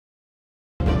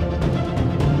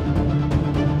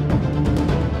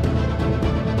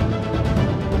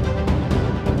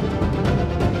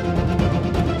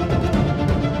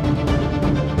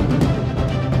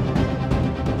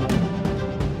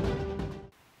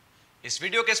इस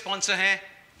वीडियो के स्पॉन्सर हैं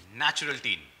natural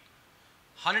tin,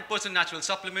 100% natural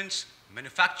supplements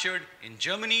manufactured in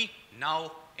Germany, now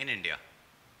in India.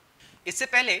 इससे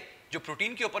पहले जो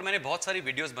प्रोटीन के ऊपर मैंने बहुत सारी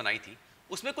वीडियोस बनाई थी,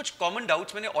 उसमें कुछ कॉमन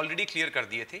डाउट्स मैंने ऑलरेडी क्लियर कर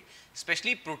दिए थे,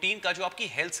 स्पेशली प्रोटीन का जो आपकी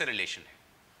हेल्थ से रिलेशन है।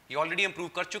 ये ऑलरेडी हम प्रूव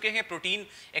कर चुके हैं। प्रोटीन,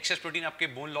 एक्सेस प्रोटीन आपके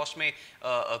बोन लॉस में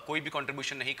कोई भी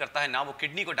कंट्रीब्यूशन नहीं करता है, ना वो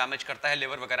किडनी को डैमेज करता है,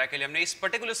 लिवर वगैरह के लिए हमने इस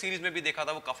पर्टिकुलर सीरीज में भी देखा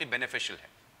था, वो काफी बेनिफिशियल है।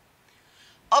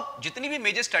 अब जितनी भी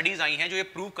मेजर स्टडीज आई हैं जो ये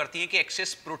प्रूव करती हैं कि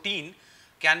access protein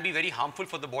can be very harmful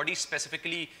for the body,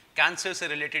 specifically cancer से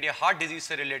रिलेटेड या हार्ट डिजीज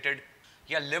से रिलेटेड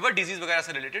या लिवर डिजीज वगैरह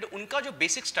से रिलेटेड, उनका जो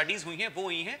बेसिक स्टडीज हुई हैं वो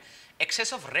हुई हैं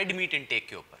access of red meat intake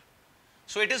के ऊपर।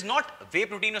 So it is not way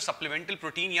protein और सप्लीमेंटल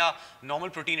प्रोटीन या नॉर्मल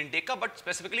प्रोटीन इनटेक का, बट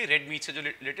स्पेसिफिकली रेड मीट से जो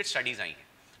रिलेटेड स्टडीज आई हैं।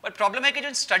 बट प्रॉब्लम है कि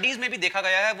जो स्टडीज में भी देखा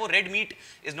गया है वो red meat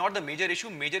is not the major issue.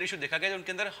 Major issue देखा गया है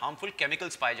उनके अंदर हार्मफुल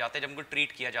केमिकल्स पाए जाते हैं जब उनको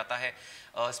ट्रीट किया जाता है,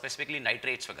 स्पेसिफिकली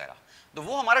नाइट्रेट्स वगैरह। तो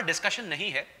वो हमारा डिस्कशन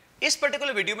नहीं है इस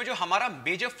पर्टिकुलर वीडियो में। जो हमारा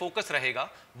मेजर फोकस रहेगा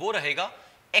वो रहेगा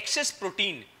एक्सेस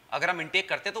प्रोटीन अगर हम इंटेक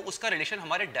करते हैं तो उसका रिलेशन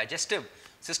हमारे डाइजेस्टिव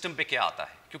सिस्टम पे क्या आता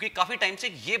है, क्योंकि काफी टाइम से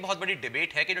ये बहुत बड़ी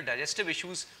डिबेट है कि जो डाइजेस्टिव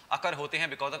इश्यूज अकर होते हैं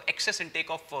because of access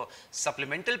intake of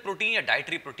supplemental protein या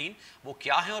डाइटरी प्रोटीन, वो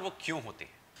क्या है और वो क्यों होते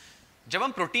हैं। जब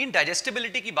हम प्रोटीन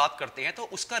डाइजेस्टिबिलिटी की बात करते हैं तो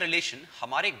उसका रिलेशन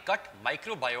हमारे गट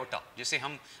माइक्रोबायोटा, जिसे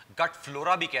हम गट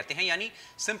फ्लोरा भी कहते हैं, यानी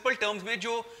सिंपल टर्म्स में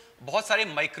जो बहुत सारे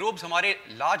माइक्रोब्स हमारे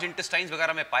लार्ज इंटेस्टाइन्स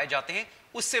वगैरह में पाए जाते हैं,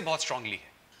 उससे बहुत स्ट्रांगली है।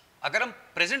 अगर हम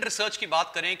प्रेजेंट रिसर्च की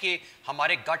बात करें कि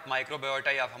हमारे गट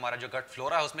माइक्रोबायोटा या हमारा जो गट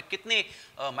फ्लोरा है उसमें कितने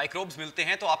माइक्रोब्स मिलते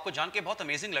हैं, तो आपको जान के बहुत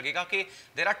अमेजिंग लगेगा कि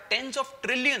there are tense of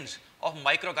trillions of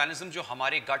micro organism जो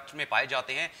हमारे गट में पाए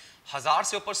जाते हैं। 1000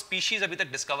 से ऊपर स्पीशीज अभी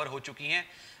तक डिस्कवर हो चुकी हैं,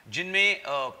 जिनमें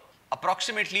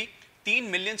अप्रॉक्सीमेटली 3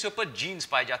 मिलियन से ऊपर जीन्स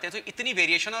पाए जाते हैं। तो इतनी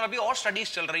वेरिएशन, और अभी और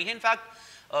स्टडीज चल रही हैं। इनफैक्ट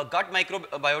गट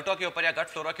माइक्रोबायोटा के ऊपर या गट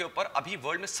फ्लोरा के ऊपर अभी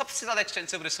वर्ल्ड में सबसे ज्यादा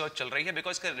एक्सटेंसिव रिसर्च चल रही है,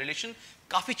 बिकॉज इसका रिलेशन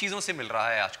काफी चीजों से मिल रहा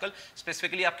है आजकल,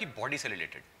 स्पेसिफिकली आपकी बॉडी से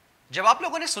रिलेटेड। जब आप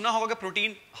लोगों ने सुना होगा कि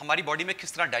प्रोटीन हमारी बॉडी में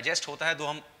किस तरह डाइजेस्ट होता है, तो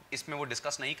हम इसमें वो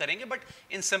डिस्कस नहीं करेंगे, but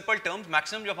in simple terms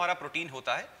maximum जो हमारा प्रोटीन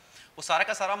होता है वो सारा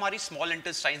का सारा हमारी स्मॉल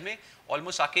इंटेस्टाइन में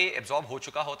ऑलमोस्ट आके एब्जॉर्ब हो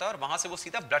चुका होता है, और वहां से वो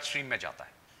सीधा ब्लड स्ट्रीम में जाता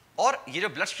है। और ये जो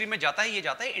ब्लड स्ट्रीम में जाता है, ये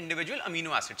जाता है इंडिविजुअल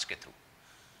अमीनो एसिड्स के थ्रू।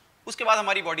 उसके बाद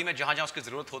हमारी बॉडी में जहां जहां उसकी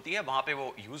जरूरत होती है वहां पे वो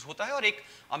यूज होता है, और एक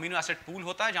अमीनो एसिड पूल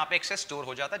होता है जहां पे एक्सेस स्टोर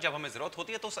हो जाता है। जब हमें जरूरत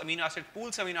होती है तो उस अमीनो एसिड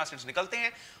पूल से अमीनो एसिड्स निकलते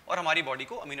हैं और हमारी बॉडी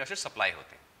को अमीनो एसिड सप्लाई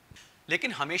होते हैं।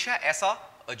 लेकिन हमेशा ऐसा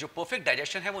जो परफेक्ट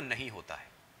डाइजेशन है वो नहीं होता है।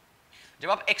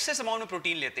 जब आप एक्सेस अमाउंट में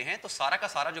प्रोटीन लेते हैं तो सारा का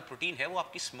सारा जो प्रोटीन है वो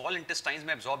आपकी स्मॉल इंटेस्टाइन्स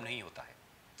में एब्जॉर्ब नहीं होता है।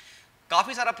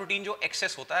 काफी सारा प्रोटीन जो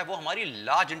एक्सेस होता है वो हमारी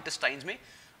लार्ज इंटेस्टाइन्स में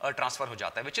ट्रांसफर हो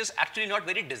जाता है, which is actually not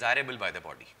very desirable by the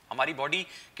body. हमारी बॉडी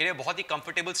के लिए बहुत ही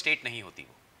कंफर्टेबल स्टेट नहीं होती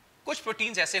वो। कुछ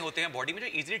प्रोटीन्स ऐसे होते हैं बॉडी में जो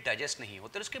इजीली डाइजेस्ट नहीं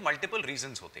होते, उसके मल्टीपल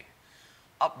रीजंस होते हैं।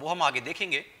 अब वो हम आगे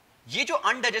देखेंगे। ये जो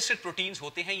अनडाइजेस्टेड प्रोटीन्स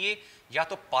होते हैं ये या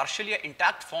तो पार्शियल या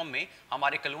इंटैक्ट फॉर्म में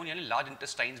हमारे कलोन यानी लार्ज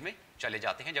इंटेस्टाइन्स में चले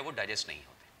जाते हैं जब वो डाइजेस्ट नहीं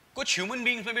होते। कुछ ह्यूमन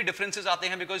बींग्स में भी डिफरेंसेस आते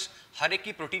हैं, बिकॉज हर एक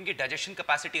की प्रोटीन की डाइजेशन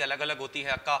कैपेसिटी अलग अलग होती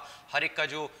है। हर एक का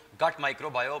जो गट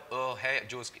माइक्रोबायो है,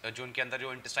 जो उनके अंदर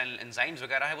जो इंटेस्टाइनल एंजाइम्स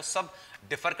वगैरह है वो सब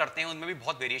डिफर करते हैं, उनमें भी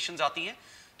बहुत वेरिएशंस आती हैं।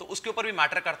 तो उसके ऊपर भी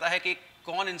मैटर करता है कि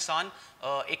कौन इंसान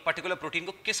एक पर्टिकुलर प्रोटीन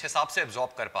को किस हिसाब से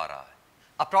एब्जॉर्ब कर पा रहा है।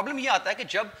 अब प्रॉब्लम ये आता है कि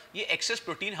जब ये एक्सेस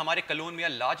प्रोटीन हमारे कलोन में या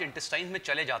लार्ज इंटेस्टाइन में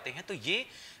चले जाते हैं तो ये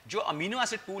जो अमीनो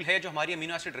एसिड पूल है, जो हमारी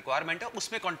अमीनो एसिड रिक्वायरमेंट है,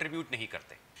 उसमें कंट्रीब्यूट नहीं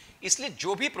करते। इसलिए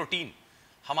जो भी प्रोटीन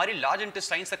हमारी लार्ज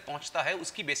इंटेस्टाइन तक पहुंचता है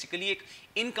उसकी बेसिकली एक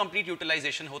इनकम्प्लीट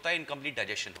यूटिलाइजेशन होता है, इनकम्प्लीट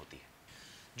डाइजेशन होती है।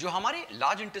 जो हमारे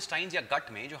लार्ज इंटेस्टाइन्स या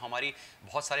गट में जो हमारी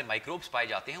बहुत सारे माइक्रोब्स पाए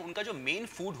जाते हैं, उनका जो मेन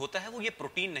फूड होता है वो ये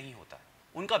प्रोटीन नहीं होता है।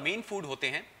 उनका मेन फूड होते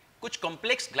हैं कुछ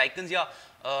कॉम्प्लेक्स ग्लाइकन्स या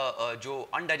जो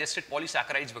अनडाइजेस्टेड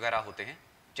पॉलीसैकेराइड्स वगैरह होते हैं,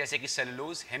 जैसे कि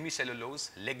cellulose, hemicellulose,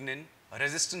 lignin,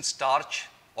 resistant starch,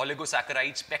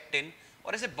 oligosaccharides, pectin,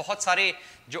 और ऐसे बहुत सारे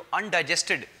जो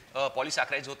अनडाइजेस्टेड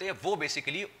पॉलीसैकेराइड्स होते हैं वो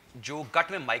बेसिकली जो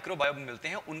गट में माइक्रोबायोम मिलते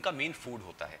हैं उनका मेन फूड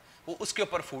होता है, वो उसके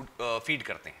ऊपर फीड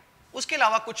करते हैं। उसके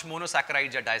अलावा कुछ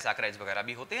मोनोसैकेराइड्स या डाइसैकेराइड्स वगैरह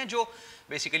भी होते हैं जो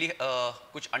बेसिकली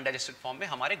कुछ अनडाइजेस्टेड फॉर्म में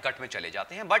हमारे गट में चले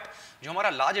जाते हैं, बट जो हमारा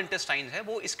लार्ज इंटेस्टाइन है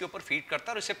वो इसके ऊपर फीड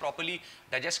करता है और इसे प्रॉपर्ली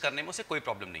डाइजेस्ट करने में उसे कोई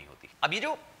प्रॉब्लम नहीं होती। अब ये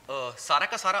जो सारा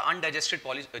का सारा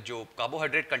अनडाइजेस्टेड जो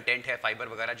कार्बोहाइड्रेट कंटेंट है, फाइबर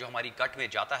वगैरह जो हमारी गट में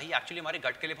जाता है, ये एक्चुअली हमारे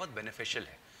गट के लिए बहुत बेनिफिशियल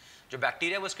है। जो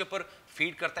बैक्टीरिया है वो इसके ऊपर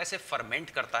फीड करता है, इसे फर्मेंट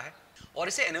करता है और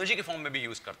इसे एनर्जी के फॉर्म में भी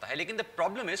यूज करता है। लेकिन द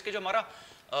प्रॉब्लम है कि जो हमारा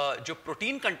जो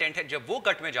प्रोटीन कंटेंट है जब वो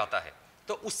गट में जाता है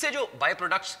तो उससे जो बाय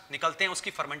प्रोडक्ट्स निकलते हैं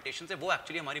उसकी फर्मेंटेशन से, वो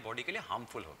एक्चुअली हमारी बॉडी के लिए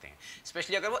हार्मफुल होते हैं,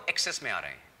 स्पेशली अगर वो एक्सेस में आ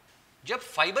रहे हैं। जब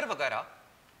फाइबर वगैरह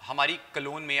हमारी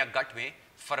कलोन में या गट में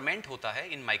फर्मेंट होता है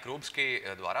इन माइक्रोब्स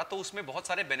के द्वारा, तो उसमें बहुत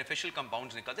सारे बेनिफिशियल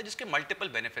कंपाउंड्स निकलते हैं जिसके मल्टीपल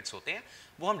बेनिफिट्स होते हैं।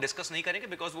 वो हम डिस्कस नहीं करेंगे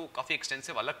बिकॉज वो काफ़ी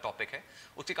एक्सटेंसिव अलग टॉपिक है,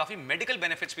 उसके काफ़ी मेडिकल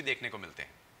बेनिफिट्स भी देखने को मिलते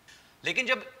हैं। लेकिन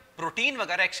जब प्रोटीन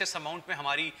वगैरह एक्सेस अमाउंट में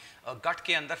हमारी गट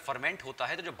के अंदर फर्मेंट होता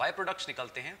है तो जो बाय प्रोडक्ट्स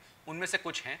निकलते हैं उनमें से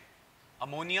कुछ हैं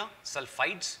अमोनिया,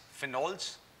 सल्फाइड्स,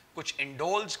 फिनॉल्स, कुछ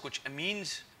इंडोल्स, कुछ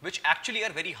amines which actually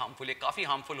are very harmful, ये काफ़ी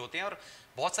हार्मफुल होते हैं और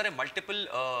बहुत सारे मल्टीपल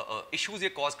इश्यूज ये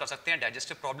कॉज कर सकते हैं,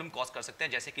 डाइजेस्टिव प्रॉब्लम कॉज कर सकते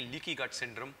हैं जैसे कि लीकी गट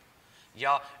सिंड्रोम,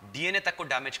 या डीएनए तक को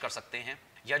डैमेज कर सकते हैं,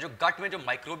 या जो गट में जो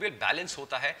माइक्रोबियल बैलेंस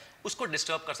होता है उसको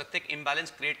डिस्टर्ब कर सकते हैं,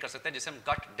 इम्बैलेंस क्रिएट कर सकते हैं जिसे हम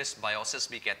गट डिसबायोसिस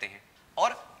भी कहते हैं।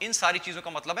 और इन सारी चीज़ों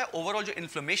का मतलब है ओवरऑल जो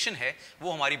इन्फ्लेमेशन है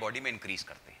वो हमारी बॉडी में इंक्रीज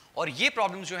करते हैं और ये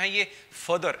प्रॉब्लम्स जो हैं ये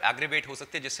फर्दर एग्रीवेट हो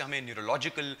सकते हैं जिससे हमें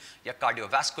न्यूरोलॉजिकल या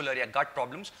कार्डियोवैस्कुलर या गट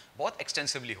प्रॉब्लम्स बहुत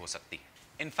एक्सटेंसिवली हो सकती हैं।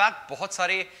 इनफैक्ट बहुत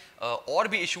सारे और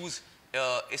भी इश्यूज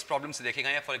इस प्रॉब्लम से देखे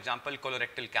गए हैं, फॉर एग्जांपल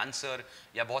कोलोरेक्टल कैंसर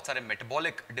या बहुत सारे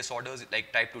metabolic disorders like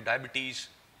type 2 diabetes,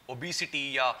 obesity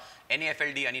या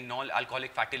NAFLD यानी non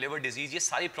alcoholic fatty liver disease, ये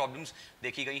सारी प्रॉब्लम्स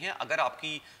देखी गई हैं अगर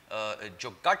आपकी जो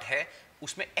गट है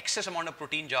उसमें एक्सेस अमाउंट ऑफ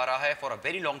प्रोटीन जा रहा है for a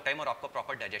very long time और आपका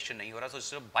प्रॉपर डाइजेशन नहीं हो रहा, तो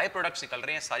इससे बाय प्रोडक्ट्स निकल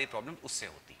रहे हैं, सारी प्रॉब्लम उससे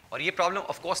होती है। और ये प्रॉब्लम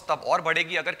ऑफ कोर्स तब और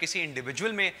बढ़ेगी अगर किसी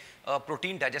इंडिविजुअल में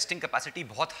प्रोटीन डाइजेस्टिंग कैपेसिटी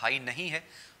बहुत हाई नहीं है,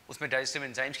 उसमें डाइजेस्टिव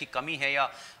एंजाइम्स की कमी है या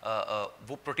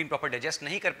वो प्रोटीन प्रॉपर डाइजेस्ट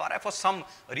नहीं कर पा रहा है for some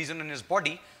reason in his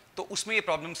body, तो उसमें ये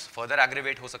प्रॉब्लम्स फर्दर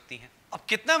एग्रीवेट हो सकती हैं। अब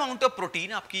कितना अमाउंट ऑफ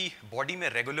प्रोटीन आपकी बॉडी में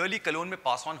रेगुलरली कलोन में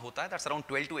पास ऑन होता है, that's around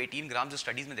 12 to 18 grams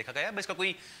studies में देखा गया है, इसका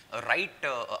कोई राइट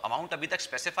अमाउंट अभी तक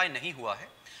स्पेसिफाई नहीं हुआ है।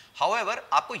 हाउएवर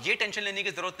आपको ये टेंशन लेने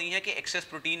की जरूरत नहीं है कि एक्सेस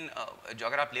प्रोटीन जो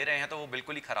अगर आप ले रहे हैं तो वो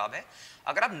बिल्कुल ही खराब है।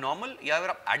 अगर आप नॉर्मल या अगर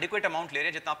आप एडिक्वेट अमाउंट ले रहे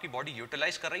हैं जितना आपकी बॉडी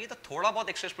यूटिलाइज कर रही है, तो थोड़ा बहुत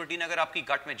एक्सेस प्रोटीन अगर आपकी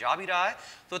गट में जा भी रहा है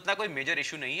तो इतना कोई मेजर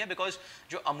इशू नहीं है, बिकॉज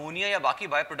जो अमोनिया या बाकी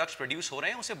बाय प्रोडक्ट्स प्रोड्यूस हो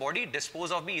रहे हैं उसे बॉडी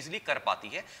डिस्पोज ऑफ भी इजिली कर पाती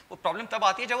है। वो प्रॉब्लम तब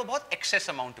आती है जब वो बहुत एक्सेस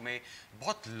अमाउंट में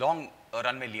बहुत लॉन्ग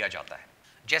रन में लिया जाता है।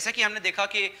 जैसे कि हमने देखा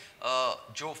कि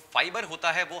जो फाइबर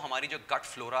होता है वो हमारी जो गट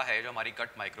फ्लोरा है, जो हमारी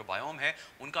गट माइक्रोबायोम है,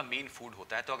 उनका मेन फूड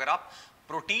होता है। तो अगर आप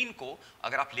प्रोटीन को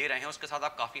अगर आप ले रहे हैं उसके साथ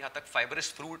आप काफ़ी हद तक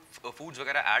फाइबरस फूड्स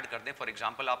वगैरह ऐड कर दें, फॉर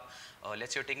एग्जांपल आप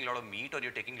let's you taking lot of meat और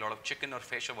you taking lot of chicken और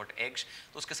फिश और व्हाट एग्स,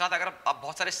 तो उसके साथ अगर आप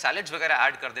बहुत सारे सैलेड्स वगैरह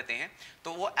ऐड कर देते हैं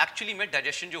तो वो एक्चुअली में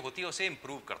डाइजेशन जो होती है उसे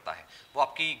इंप्रूव करता है, वो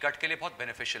आपकी गट के लिए बहुत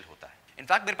बेनिफिशियल होता है।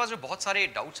 इनफैक्ट मेरे पास जो बहुत सारे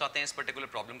डाउट्स आते हैं इस पर्टिकुलर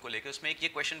प्रॉब्लम को लेकर, उसमें एक ये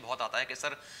क्वेश्चन बहुत आता है कि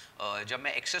सर जब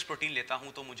मैं एक्सेस प्रोटीन लेता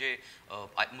हूं तो मुझे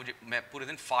मैं पूरे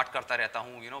दिन फाट करता रहता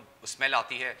हूं, स्मेल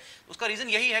आती है। उसका रीज़न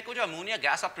यही है कि जो अमोनिया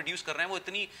गैस आप प्रोड्यूस कर रहे हैं वो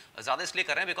इतनी ज़्यादा इसलिए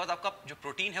कर रहे हैं बिकॉज आपका जो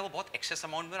प्रोटीन है वो बहुत एक्सेस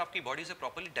अमाउंट में और आपकी बॉडी से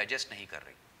प्रॉपरली डाइजेस्ट नहीं कर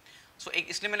रही। सो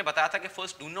इसलिए मैंने बताया था कि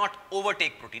first do not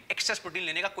overtake protein. Access protein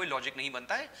लेने का कोई लॉजिक नहीं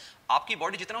बनता है, आपकी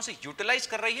बॉडी जितना उसे यूटिलाइज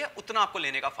कर रही है उतना आपको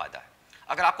लेने का फायदा है।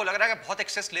 अगर आपको लग रहा है कि बहुत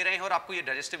एक्सेस ले रहे हैं और आपको ये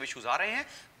डाइजेस्टिव इश्यूज आ रहे हैं,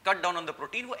 cut down on the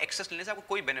protein, वो एक्सेस लेने से आपको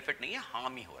कोई बेनिफिट नहीं है,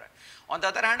 हार्म ही हो रहा है। ऑन द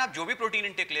अदर हैंड आप जो भी प्रोटीन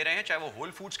इंटेक ले रहे हैं, चाहे वो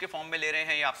होल फूड्स के फॉर्म में ले रहे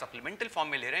हैं या आप सप्लीमेंटल फॉर्म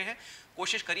में ले रहे हैं,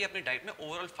 कोशिश करिए अपनी डाइट में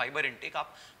ओवरऑल फाइबर इंटेक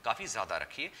आप काफ़ी ज़्यादा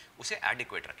रखिए, उसे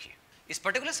एडिक्वेट रखिए। इस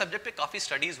पर्टिकुलर सब्जेक्ट पे काफ़ी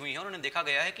स्टडीज़ हुई हैं, उन्होंने देखा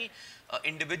गया है कि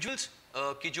इंडिविजुअल्स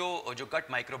की जो गट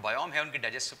माइक्रोबायोम है, उनकी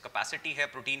डाइजेस्टिव कैपेसिटी है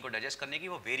प्रोटीन को डाइजेस्ट करने की,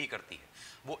 वो वेरी करती है।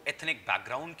 वो एथनिक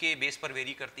बैकग्राउंड के बेस पर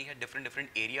वेरी करती है।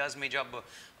 डिफरेंट एरियाज़ में जब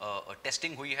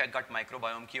टेस्टिंग हुई है गट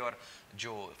माइक्रोबायोम की, और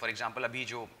जो फॉर एग्जांपल अभी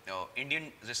जो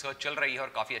इंडियन रिसर्च चल रही है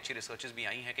और काफ़ी अच्छी रिसर्चेस भी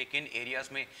आई हैं कि किन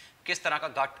एरियाज़ में किस तरह का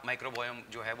गट माइक्रोबायोम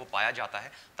जो है वो पाया जाता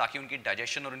है, ताकि उनकी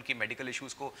डाइजेशन और उनकी मेडिकल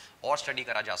इश्यूज़ को और स्टडी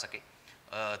करा जा सके।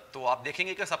 तो आप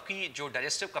देखेंगे कि सबकी जो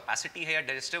डाइजेस्टिव कैपेसिटी है या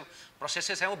डाइजेस्टिव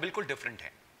प्रोसेसेस हैं वो बिल्कुल डिफरेंट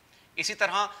है। इसी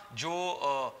तरह जो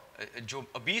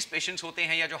 20 पेशेंट्स होते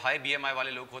हैं या जो हाई BMI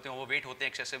वाले लोग होते हैं, वो वेट होते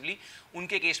हैं एक्सेसिवली,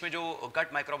 उनके केस में जो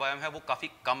गट माइक्रोबायोम है वो काफ़ी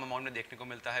कम अमाउंट में देखने को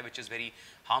मिलता है, which is very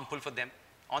harmful for them.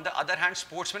 On the other hand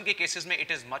sportsman के केसेस में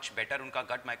इट इज़ मच बेटर, उनका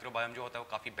गट माइक्रोबायोम जो होता है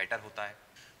वो काफ़ी बेटर होता है।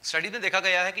 स्टडी में देखा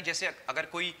गया है कि जैसे अगर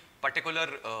कोई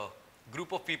particular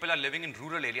group of people are living in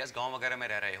rural areas, गांव वगैरह में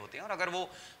रह रहे होते हैं, और अगर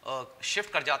वो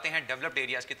शिफ्ट कर जाते हैं डेवलप्ड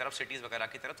एरियाज की तरफ, सिटीज़ वगैरह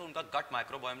की तरफ, तो उनका गट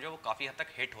माइक्रोबायोम जो है वो काफ़ी हद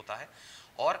तक हिट होता है।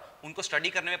 और उनको स्टडी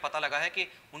करने में पता लगा है कि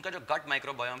उनका जो गट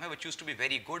माइक्रोबायोम है विच used to be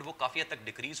very good, वो काफ़ी हद तक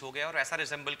डिक्रीज हो गया और ऐसा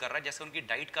रिजेंबल कर रहा है जैसे उनकी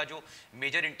डाइट का जो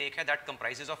मेजर इंटेक है that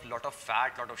comprises of lot of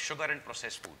fat, lot of sugar and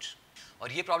processed foods.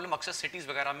 और ये प्रॉब्लम अक्सर सिटीज़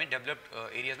वगैरह में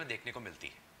डेवलप्ड एरियाज में देखने को मिलती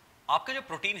है। आपका जो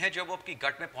प्रोटीन है जब वो आपकी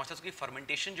गट में पहुंचता है, उसकी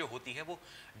फर्मेंटेशन जो होती है वो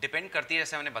डिपेंड करती है,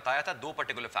 जैसे मैंने बताया था, दो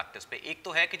पर्टिकुलर फैक्टर्स पे। एक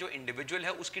तो है कि जो इंडिविजुअल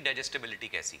है उसकी डाइजेस्टिबिलिटी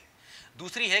कैसी है,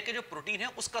 दूसरी है कि जो प्रोटीन है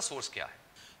उसका सोर्स क्या है।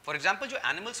 फॉर एग्जाम्पल जो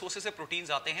एनिमल सोर्सेज से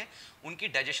प्रोटीन्स आते हैं उनकी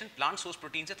डाइजेशन प्लांट सोर्स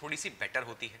प्रोटीन से थोड़ी सी बेटर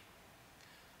होती है।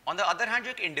 ऑन द अदर हैंड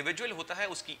जो एक इंडिविजुअल होता है,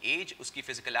 उसकी एज, उसकी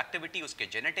फिजिकल एक्टिविटी, उसके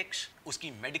जेनेटिक्स,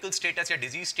 उसकी मेडिकल स्टेटस या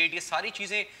डिजीज स्टेट, ये सारी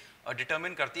चीज़ें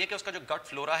डिटर्मिन करती है कि उसका जो गट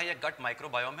फ्लोरा है या गट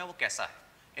माइक्रोबायोम है वो कैसा है।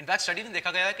 इनफैक्ट स्टडी में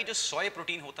देखा गया है कि जो सोया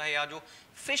प्रोटीन होता है या जो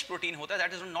फिश प्रोटीन होता है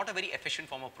that is not a very efficient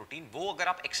form of protein. वो अगर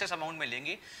आप एक्सेस अमाउंट में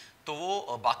लेंगे तो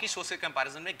वो बाकी सोर्स के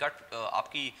कंपैरिजन में गट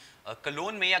आपकी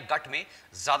कलोन में या गट में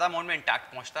ज़्यादा अमाउंट में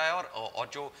इंटैक्ट पहुंचता है और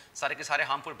जो सारे के सारे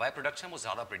हार्मफुल बाय प्रोडक्ट्स हैं वो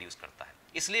ज़्यादा प्रोड्यूस करता है।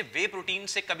 इसलिए वे प्रोटीन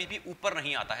से कभी भी ऊपर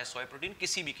नहीं आता है सोया प्रोटीन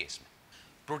किसी भी केस में।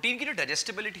 प्रोटीन की जो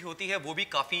डाइजेस्टिबिलिटी होती है वो भी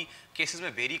काफ़ी केसेस में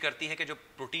वेरी करती है कि जो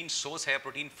प्रोटीन सोर्स है,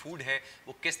 प्रोटीन फूड है,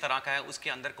 वो किस तरह का है, उसके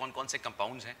अंदर कौन कौन से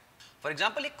कंपाउंड्स हैं। फॉर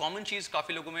एग्जांपल एक कॉमन चीज़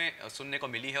काफ़ी लोगों में सुनने को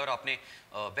मिली है और आपने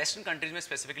वेस्टर्न कंट्रीज में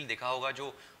स्पेसिफिकली देखा होगा,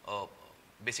 जो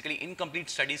बेसिकली इनकम्प्लीट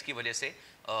स्टडीज़ की वजह से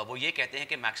वो ये कहते हैं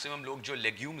कि मैक्सिमम लोग जो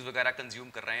लेग्यूम्स वगैरह कंज्यूम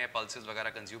कर रहे हैं, पल्सेस वगैरह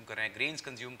कंज्यूम कर रहे हैं, ग्रेन्स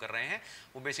कंज्यूम कर रहे हैं,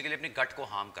 वो बेसिकली अपने गट को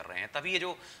हार्म कर रहे हैं। तभी ये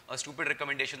जो स्टूपिड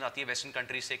रिकमेंडेशन आती है वेस्टर्न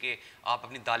कंट्रीज से कि आप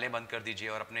अपनी दालें बंद कर दीजिए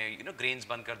और अपने ग्रेन्स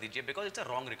बंद कर दीजिए, because it's a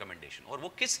wrong recommendation. और वो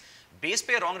किस बेस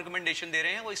पे रॉन्ग रिकमेंडेशन दे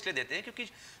रहे हैं वो इसलिए देते हैं क्योंकि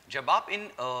जब आप इन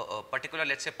पर्टिकुलर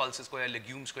लेट्स से पल्सेस को या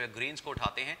लेग्यूम्स को या ग्रेन्स को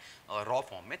उठाते हैं रॉ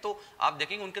फॉर्म में, तो आप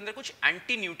देखेंगे उनके अंदर कुछ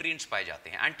एंटी न्यूट्रिएंट्स पाए जाते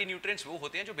हैं। एंटी न्यूट्रिएंट्स वो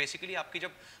होते हैं जो बेसिकली आपकी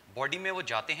जब बॉडी में वो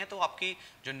जाते हैं तो आपकी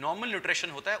जो नॉर्मल न्यूट्रिशन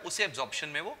होता है उसे एब्जॉर्प्शन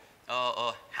में वो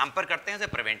हैम्पर करते हैं, उसे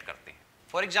प्रिवेंट करते हैं।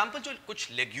 फॉर एग्जांपल जो कुछ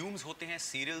लेग्यूम्स होते हैं,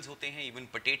 सीरियल्स होते हैं, इवन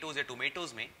पोटैटोज या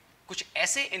टोमेटोज में कुछ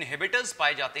ऐसे इनहिबिटर्स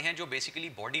पाए जाते हैं जो बेसिकली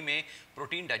बॉडी में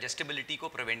प्रोटीन डाइजेस्टिबिलिटी को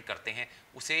प्रिवेंट करते हैं,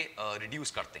 उसे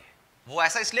रिड्यूस करते हैं। वो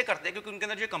ऐसा इसलिए करते हैं क्योंकि उनके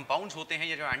अंदर जो कंपाउंड्स होते हैं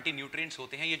या जो एंटी न्यूट्रिएंट्स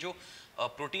होते हैं, ये जो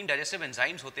प्रोटीन डाइजेस्टिव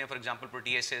एंजाइम्स होते हैं, फॉर एग्जांपल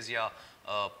प्रोटीएसेस या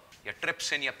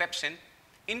ट्रिप्सिन या पेप्सिन,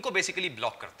 इनको बेसिकली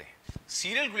ब्लॉक करते हैं।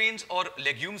 सीरियल ग्रेन्स और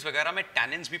लेग्यूम्स वगैरह में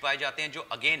टैनिन्स भी पाए जाते हैं जो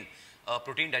अगेन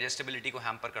प्रोटीन डाइजेस्टिबिलिटी को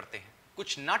हैम्पर करते हैं।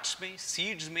 कुछ नट्स में,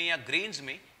 सीड्स में या ग्रेन्स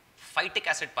में फाइटिक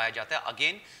एसिड पाया जाता है,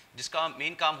 अगेन जिसका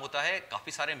मेन काम होता है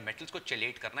काफ़ी सारे मेटल्स को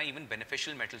चेलेट करना, इवन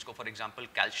बेनिफिशियल मेटल्स को, फॉर एग्जांपल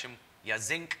कैल्शियम या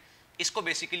जिंक, इसको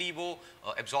बेसिकली वो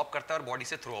एब्जॉर्ब करता है और बॉडी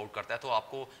से थ्रो आउट करता है, तो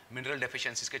आपको मिनरल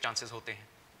डेफिशिएंसीज के चांसेस होते हैं।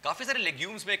 काफ़ी सारे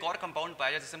लेग्यूम्स में एक और कंपाउंड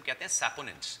पाया जाता है जिसे हम कहते हैं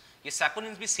सैपोनिन्स। ये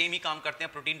सैपोनिन्स भी सेम ही काम करते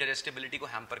हैं, प्रोटीन डाइजेस्टिबिलिटी को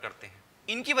हैम्पर करते हैं।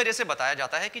 इनकी वजह से बताया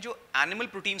जाता है कि जो एनिमल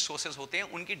प्रोटीन सोर्सेज होते हैं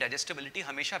उनकी डाइजेस्टिबिलिटी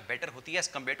हमेशा बेटर होती है as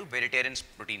compare to vegetarian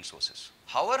protein sources.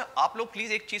 However आप लोग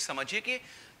प्लीज एक चीज समझिए कि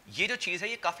ये जो चीज़ है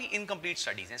ये काफ़ी इनकम्प्लीट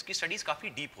स्टडीज हैं, इसकी स्टडीज काफ़ी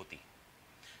डीप होती है,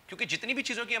 क्योंकि जितनी भी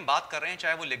चीज़ों की हम बात कर रहे हैं,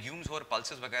 चाहे वो लेग्यूम्स हो और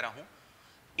पल्सेस वगैरह हों,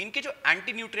 इनके जो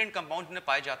एंटी न्यूट्रिएंट कंपाउंड उन्हें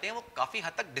पाए जाते हैं वो काफ़ी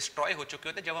हद तक डिस्ट्रॉय हो चुके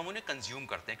होते हैं जब हम उन्हें कंज्यूम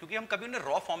करते हैं, क्योंकि हम कभी उन्हें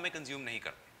रॉ फॉर्म में कंज्यूम नहीं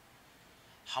करते।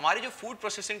 हमारी जो फूड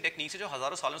प्रोसेसिंग टेक्निक्स है जो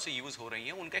हज़ारों सालों से यूज़ हो रही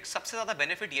हैं, उनका एक सबसे ज़्यादा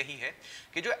बेनिफिट यही है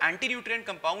कि जो एंटी न्यूट्रिएंट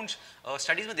कंपाउंड्स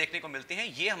स्टडीज़ में देखने को मिलते हैं,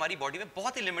 ये हमारी बॉडी में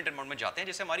बहुत ही लिमिटेड अमाउंट में जाते हैं,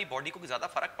 जिससे हमारी बॉडी को ज़्यादा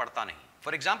फर्क पड़ता नहीं।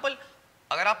 फॉर एग्जाम्पल,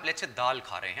 अगर आप लेट्स से दाल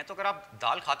खा रहे हैं, तो अगर आप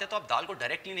दाल खाते हैं तो आप दाल को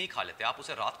डायरेक्टली नहीं खा लेते, आप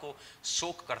उसे रात को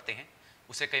सोक करते हैं,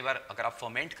 उसे कई बार अगर आप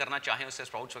फर्मेंट करना चाहें उससे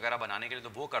स्प्राउट्स वगैरह बनाने के लिए तो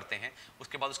वो करते हैं,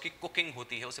 उसके बाद उसकी कुकिंग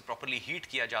होती है, उसे प्रॉपर्ली हीट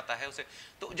किया जाता है उसे,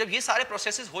 तो जब ये सारे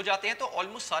प्रोसेसेस हो जाते हैं तो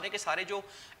ऑलमोस्ट सारे के सारे जो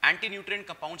एंटी न्यूट्रिएंट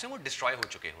कंपाउंड्स हैं वो डिस्ट्रॉय हो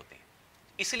चुके होते हैं।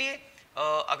 इसलिए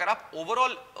अगर आप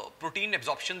ओवरऑल प्रोटीन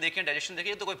एब्जॉर्प्शन देखें, डाइजेशन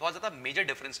देखें, तो कोई बहुत ज़्यादा मेजर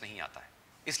डिफरेंस नहीं आता है।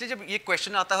 इसलिए जब ये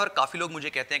क्वेश्चन आता है और काफ़ी लोग मुझे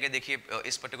कहते हैं कि देखिए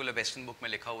इस पर्टिकुलर वेस्टर्न बुक में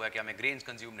लिखा हुआ है कि हमें ग्रेन्स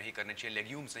कंज्यूम नहीं करने चाहिए,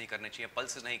 लेग्यूम्स नहीं करने चाहिए,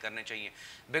 पल्सेस नहीं करने चाहिए,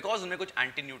 बिकॉज उनमें कुछ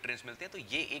एंटी न्यूट्रिएंट्स मिलते हैं, तो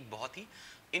ये एक बहुत ही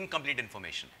इनकम्प्लीट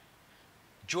इन्फॉर्मेशन है।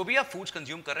 जो भी आप फूड्स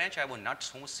कंज्यूम कर रहे हैं, चाहे वो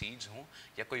नट्स हों, सीड्स हों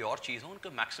या कोई और चीज़ हो, उनको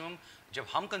मैक्सिमम जब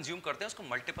हम कंज्यूम करते हैं उसको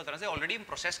मल्टीपल तरह से ऑलरेडी हम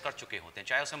प्रोसेस कर चुके होते हैं,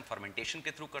 चाहे उसे हम फर्मेंटेशन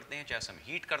के थ्रू करते हैं, चाहे उसे हम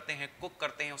हीट करते हैं, कुक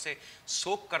करते हैं, उसे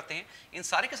सोक करते हैं। इन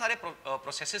सारे के सारे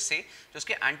प्रोसेसेस से जो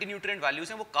उसके एंटी न्यूट्रिएंट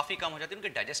वैल्यूज़ हैं वो काफ़ी कम हो जाती है, उनकी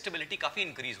डाइजेस्टिबिलिटी काफ़ी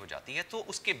इंक्रीज हो जाती है, तो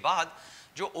उसके बाद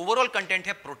जो ओवरऑल कंटेंट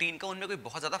है प्रोटीन का उनमें कोई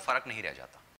बहुत ज़्यादा फर्क नहीं रह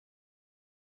जाता।